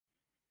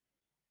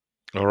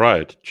All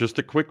right, just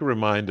a quick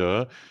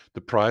reminder,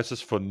 the prices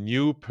for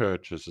new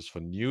purchases, for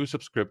new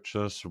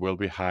subscriptions will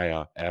be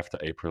higher after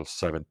April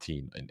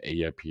 17 in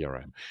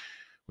AIPRM.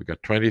 We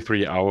got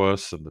 23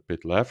 hours and a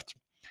bit left,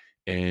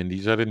 and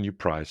these are the new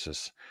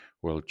prices.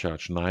 We'll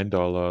charge $9,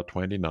 $29,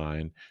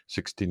 $69,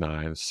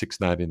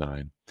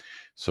 $6.99.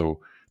 So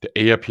the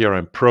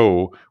AIPRM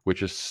Pro,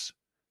 which is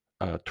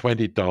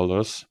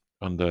 $20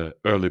 on the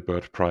early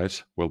bird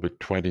price, will be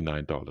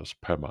 $29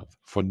 per month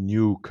for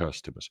new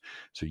customers.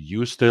 So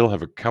you still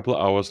have a couple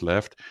of hours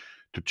left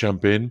to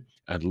jump in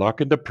and lock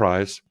in the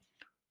price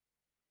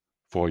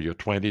for your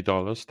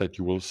 $20 that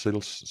you will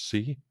still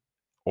see,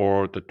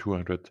 or the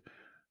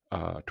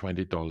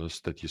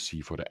 $220 that you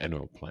see for the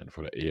annual plan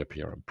for the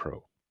AIPRM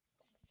Pro.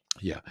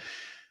 Yeah.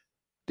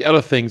 The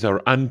other things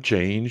are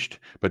unchanged,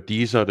 but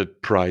these are the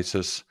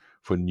prices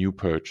for new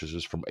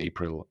purchases from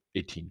April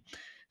 18.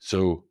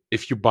 So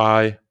if you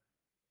buy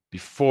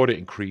before the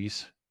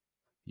increase,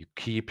 you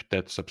keep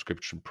that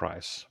subscription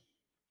price.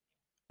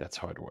 That's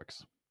how it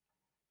works.